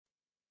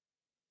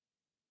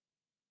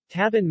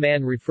Tabon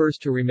Man refers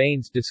to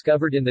remains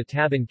discovered in the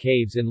Tabon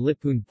Caves in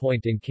Lipun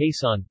Point in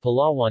Quezon,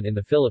 Palawan in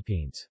the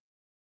Philippines.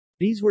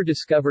 These were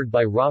discovered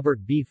by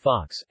Robert B.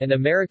 Fox, an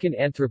American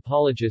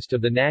anthropologist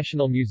of the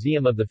National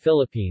Museum of the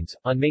Philippines,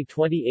 on May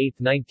 28,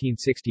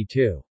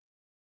 1962.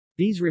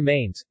 These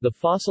remains, the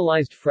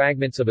fossilized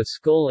fragments of a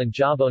skull and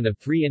jawbone of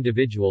 3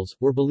 individuals,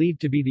 were believed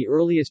to be the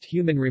earliest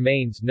human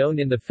remains known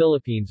in the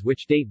Philippines,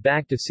 which date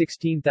back to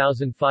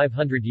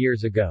 16,500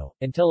 years ago,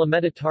 until a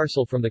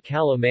metatarsal from the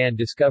Calo Man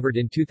discovered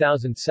in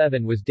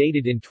 2007 was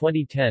dated in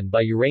 2010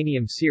 by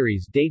uranium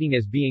series dating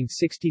as being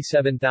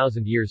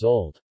 67,000 years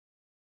old.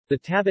 The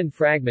Tabon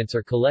fragments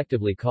are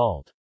collectively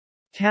called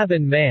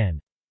Tabon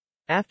Man,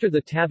 after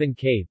the Tabon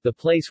Cave, the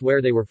place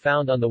where they were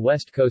found on the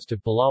west coast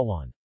of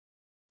Palawan.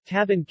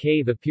 Tabon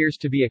Cave appears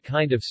to be a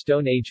kind of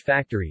Stone Age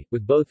factory,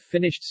 with both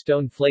finished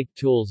stone flake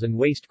tools and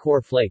waste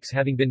core flakes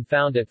having been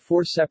found at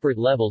 4 separate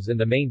levels in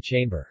the main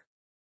chamber.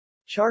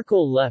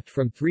 Charcoal left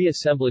from 3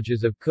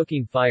 assemblages of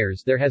cooking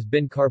fires. There has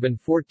been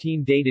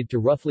carbon-14 dated to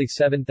roughly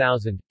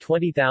 7,000,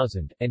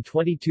 20,000, and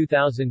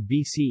 22,000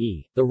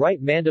 BCE. The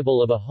right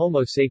mandible of a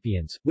Homo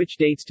sapiens, which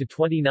dates to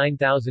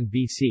 29,000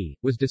 BC,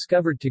 was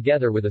discovered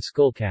together with a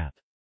skull cap.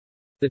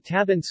 The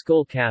Tabon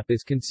skull cap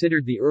is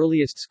considered the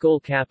earliest skull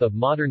cap of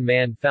modern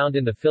man found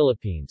in the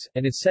Philippines,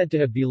 and is said to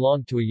have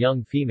belonged to a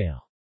young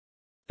female.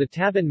 The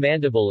Tabon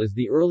mandible is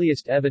the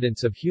earliest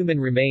evidence of human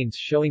remains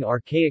showing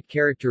archaic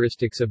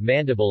characteristics of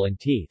mandible and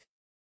teeth.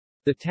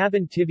 The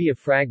Tabon tibia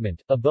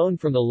fragment, a bone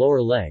from the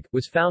lower leg,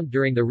 was found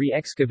during the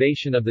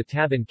re-excavation of the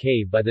Tabon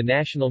Cave by the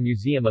National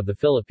Museum of the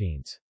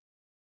Philippines.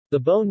 The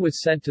bone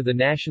was sent to the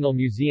National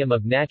Museum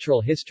of Natural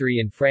History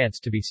in France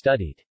to be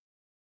studied.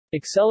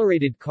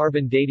 Accelerated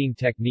carbon dating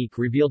technique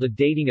revealed a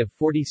dating of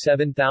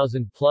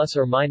 47,000 plus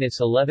or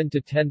minus 11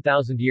 to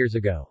 10,000 years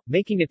ago,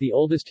 making it the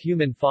oldest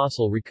human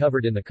fossil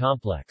recovered in the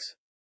complex.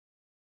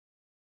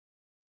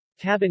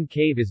 Tabon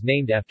Cave is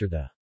named after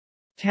the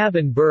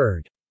Tabon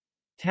bird,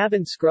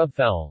 Tabon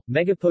scrubfowl,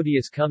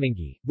 Megapodius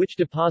cumingi, which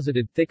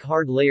deposited thick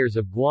hard layers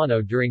of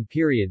guano during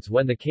periods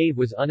when the cave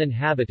was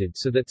uninhabited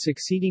so that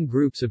succeeding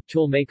groups of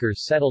tool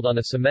makers settled on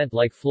a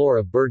cement-like floor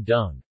of bird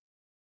dung.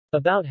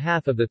 About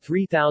half of the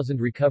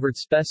 3,000 recovered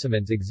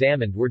specimens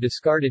examined were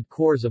discarded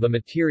cores of a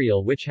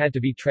material which had to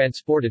be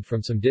transported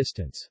from some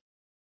distance.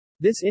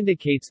 This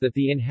indicates that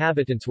the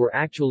inhabitants were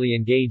actually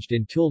engaged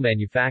in tool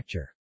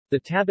manufacture. The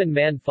Tabon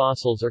Man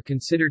fossils are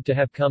considered to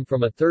have come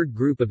from a third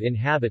group of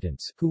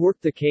inhabitants, who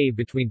worked the cave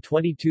between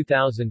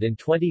 22,000 and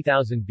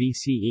 20,000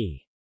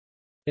 BCE.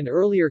 An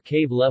earlier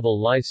cave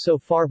level lies so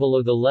far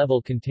below the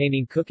level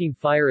containing cooking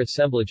fire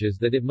assemblages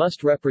that it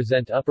must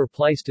represent Upper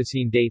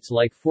Pleistocene dates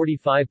like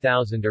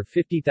 45,000 or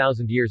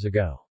 50,000 years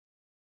ago.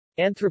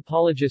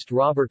 Anthropologist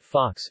Robert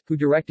Fox, who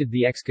directed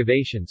the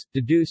excavations,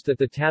 deduced that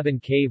the Tabon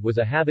Cave was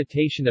a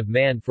habitation of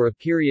man for a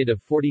period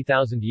of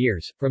 40,000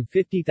 years, from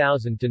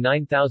 50,000 to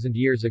 9,000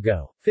 years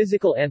ago.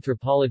 Physical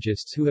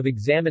anthropologists who have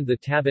examined the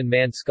Tabon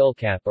Man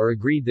skullcap are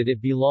agreed that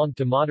it belonged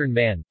to modern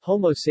man,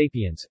 Homo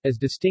sapiens, as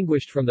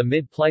distinguished from the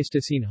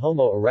mid-Pleistocene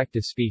Homo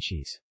erectus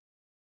species.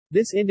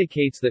 This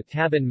indicates that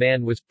Tabon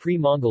Man was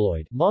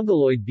pre-Mongoloid,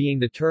 Mongoloid being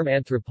the term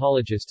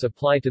anthropologists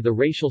apply to the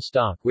racial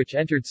stock which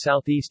entered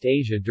Southeast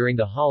Asia during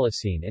the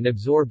Holocene and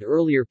absorbed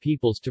earlier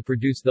peoples to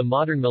produce the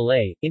modern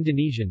Malay,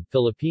 Indonesian,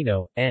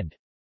 Filipino, and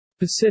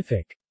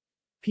Pacific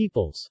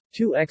peoples.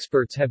 2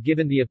 experts have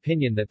given the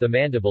opinion that the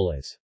mandible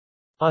is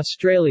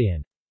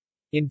Australian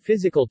in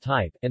physical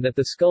type, and that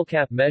the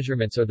skullcap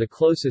measurements are the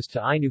closest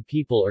to Ainu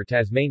people or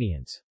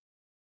Tasmanians.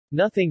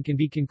 Nothing can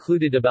be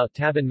concluded about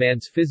Tabon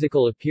Man's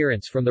physical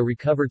appearance from the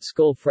recovered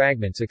skull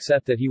fragments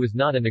except that he was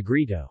not a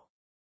Negrito.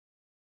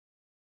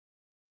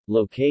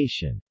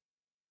 Location.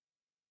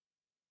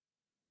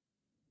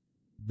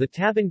 The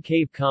Tabon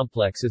Cave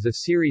Complex is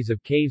a series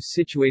of caves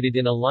situated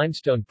in a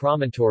limestone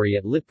promontory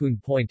at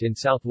Lipun Point in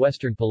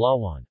southwestern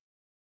Palawan.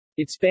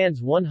 It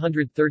spans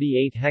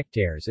 138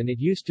 hectares and it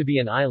used to be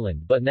an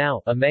island but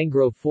now, a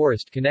mangrove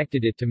forest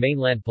connected it to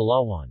mainland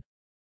Palawan.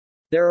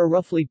 There are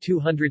roughly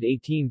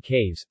 218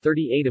 caves,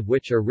 38 of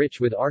which are rich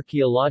with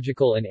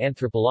archaeological and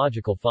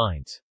anthropological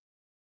finds.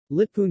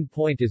 Lipun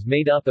Point is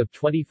made up of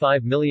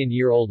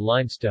 25-million-year-old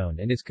limestone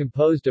and is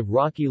composed of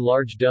rocky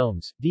large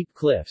domes, deep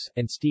cliffs,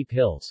 and steep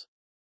hills.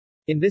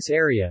 In this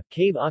area,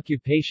 cave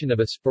occupation of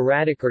a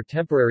sporadic or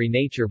temporary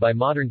nature by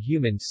modern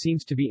humans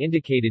seems to be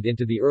indicated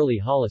into the early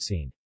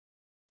Holocene.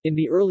 In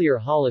the earlier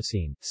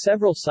Holocene,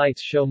 several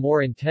sites show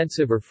more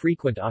intensive or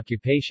frequent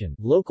occupation.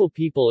 Local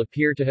people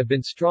appear to have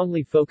been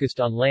strongly focused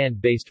on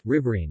land-based,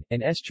 riverine,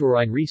 and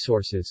estuarine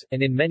resources,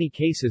 and in many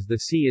cases the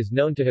sea is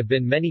known to have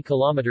been many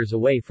kilometers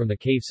away from the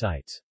cave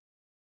sites.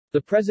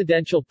 The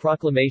Presidential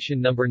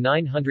Proclamation No.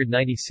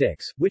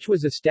 996, which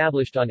was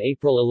established on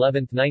April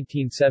 11,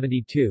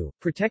 1972,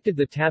 protected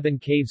the Tabon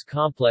Caves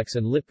complex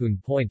and Lipun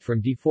Point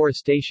from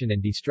deforestation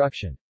and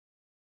destruction.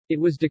 It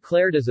was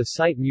declared as a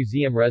site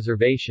museum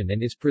reservation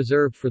and is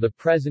preserved for the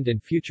present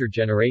and future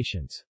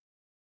generations.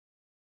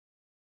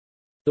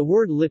 The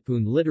word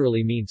Lipun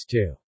literally means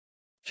to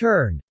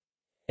turn,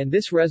 and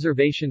this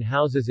reservation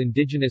houses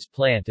indigenous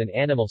plant and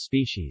animal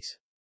species.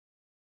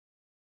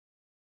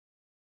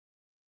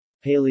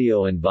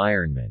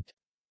 Paleo-environment.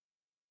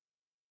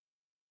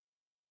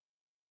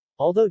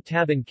 Although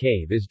Tabon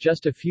Cave is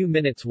just a few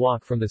minutes'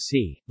 walk from the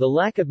sea, the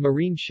lack of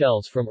marine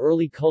shells from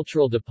early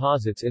cultural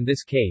deposits in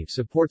this cave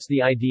supports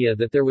the idea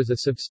that there was a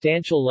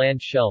substantial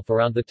land shelf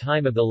around the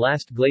time of the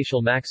last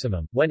glacial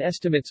maximum, when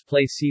estimates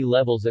place sea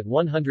levels at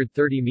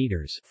 130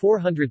 meters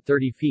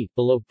 430 feet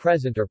below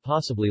present or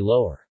possibly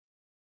lower.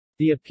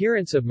 The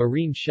appearance of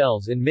marine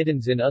shells in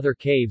middens in other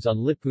caves on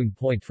Lipun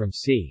Point from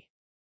c.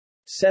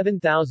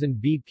 7000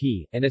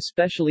 BP, and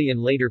especially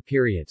in later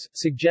periods,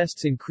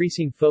 suggests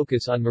increasing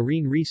focus on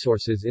marine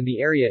resources in the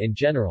area in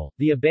general.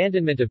 The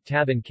abandonment of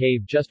Tabon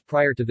Cave just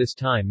prior to this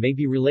time may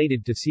be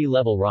related to sea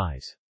level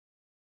rise.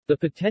 The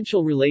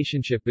potential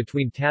relationship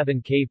between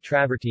Tabon Cave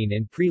travertine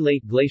and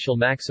pre-late glacial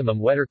maximum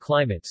wetter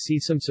climates see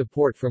some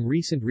support from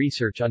recent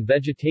research on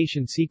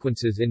vegetation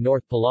sequences in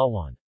North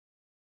Palawan.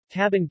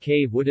 Tabon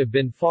Cave would have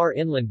been far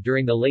inland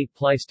during the late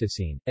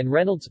Pleistocene, and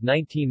Reynolds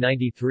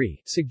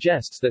 1993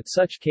 suggests that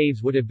such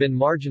caves would have been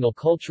marginal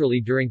culturally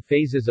during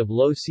phases of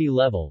low sea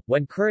level,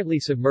 when currently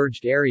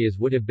submerged areas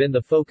would have been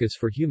the focus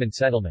for human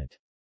settlement.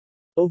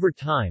 Over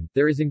time,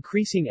 there is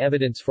increasing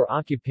evidence for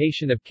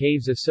occupation of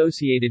caves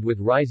associated with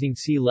rising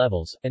sea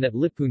levels, and at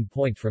Lipun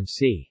Point from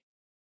c.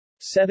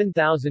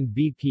 7000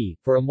 BP,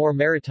 for a more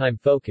maritime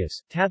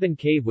focus, Tabon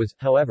Cave was,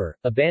 however,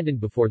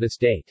 abandoned before this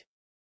date.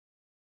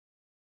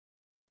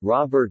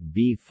 Robert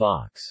B.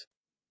 Fox.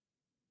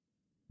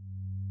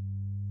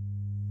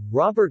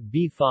 Robert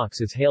B. Fox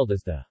is hailed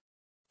as the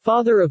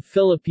father of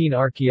Philippine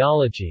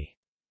archaeology.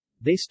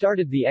 They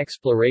started the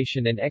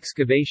exploration and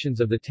excavations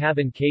of the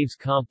Tabon Caves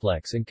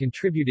complex and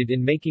contributed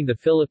in making the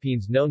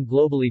Philippines known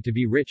globally to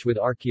be rich with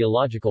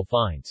archaeological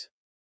finds.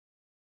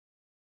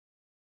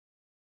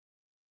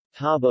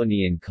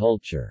 Tabonian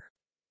culture.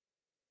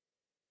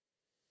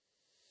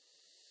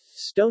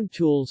 Stone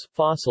tools,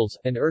 fossils,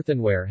 and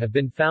earthenware have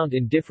been found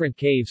in different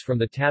caves from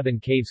the Tabon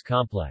Caves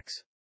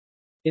complex.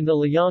 In the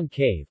Layong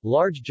Cave,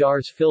 large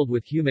jars filled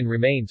with human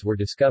remains were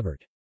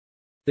discovered.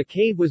 The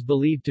cave was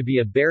believed to be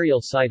a burial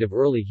site of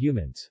early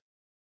humans.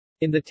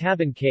 In the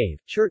Tabon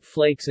Cave, chert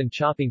flakes and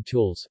chopping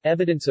tools,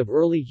 evidence of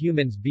early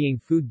humans being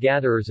food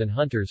gatherers and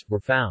hunters, were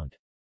found.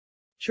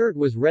 Chert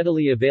was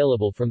readily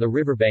available from the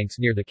riverbanks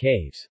near the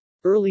caves.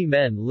 Early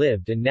men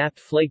lived and knapped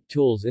flake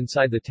tools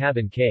inside the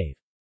Tabon Cave.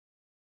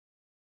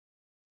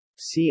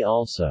 See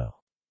also: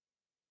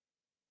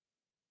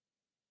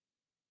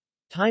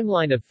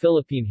 Timeline of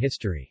Philippine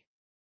history.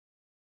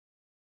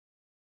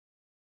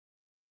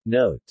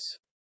 Notes.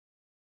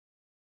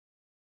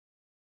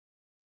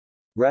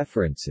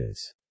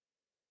 References.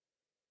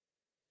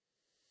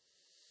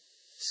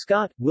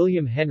 Scott,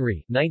 William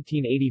Henry,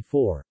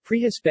 1984,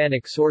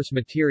 Prehispanic Source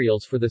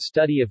Materials for the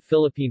Study of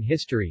Philippine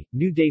History,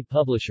 New Day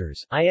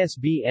Publishers,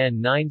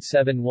 ISBN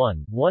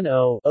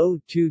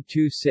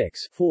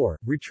 971-10-0226-4,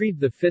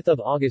 retrieved 5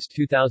 August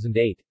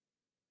 2008.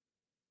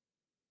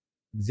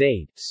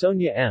 Zaid,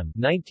 Sonia M.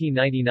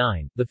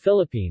 1999, The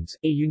Philippines,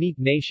 A Unique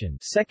Nation,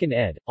 2nd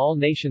ed., All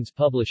Nations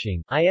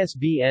Publishing,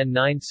 ISBN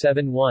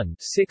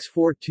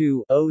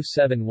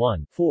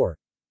 971-642-071-4.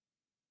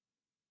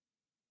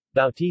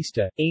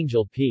 Bautista,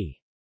 Angel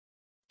P.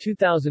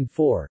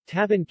 2004,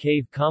 Tabon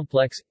Cave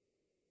Complex.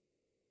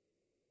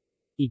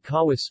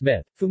 Ikawa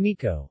Smith,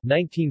 Fumiko,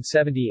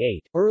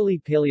 1978, Early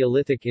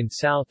Paleolithic in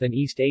South and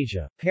East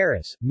Asia,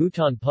 Paris,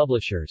 Mouton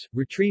Publishers,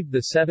 retrieved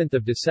 7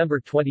 December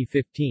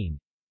 2015.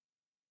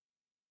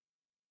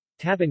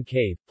 Tabon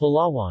Cave,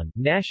 Palawan,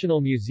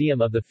 National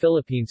Museum of the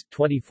Philippines,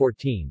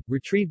 2014,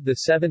 retrieved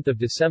 7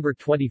 December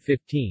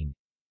 2015.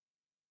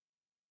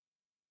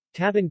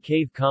 Tabon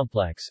Cave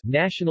Complex,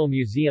 National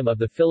Museum of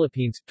the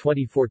Philippines,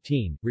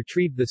 2014,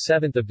 retrieved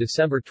 7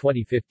 December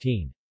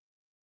 2015.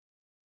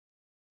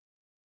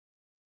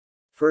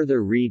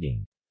 Further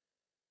reading.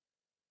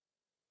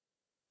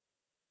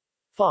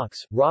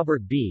 Fox,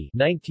 Robert B.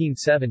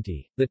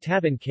 1970, The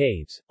Tabon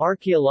Caves,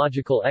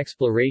 Archaeological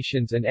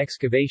Explorations and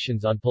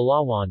Excavations on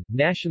Palawan,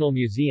 National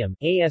Museum,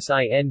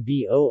 ASIN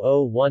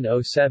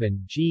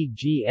B00107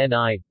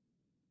 GGNI.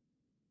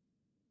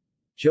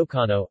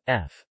 Jocano,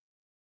 F.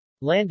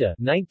 Landa,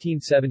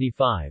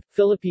 1975,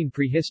 Philippine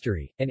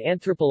Prehistory, An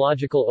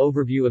Anthropological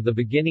Overview of the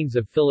Beginnings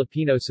of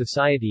Filipino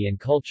Society and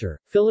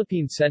Culture,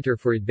 Philippine Center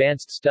for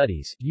Advanced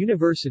Studies,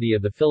 University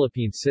of the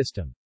Philippines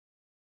System.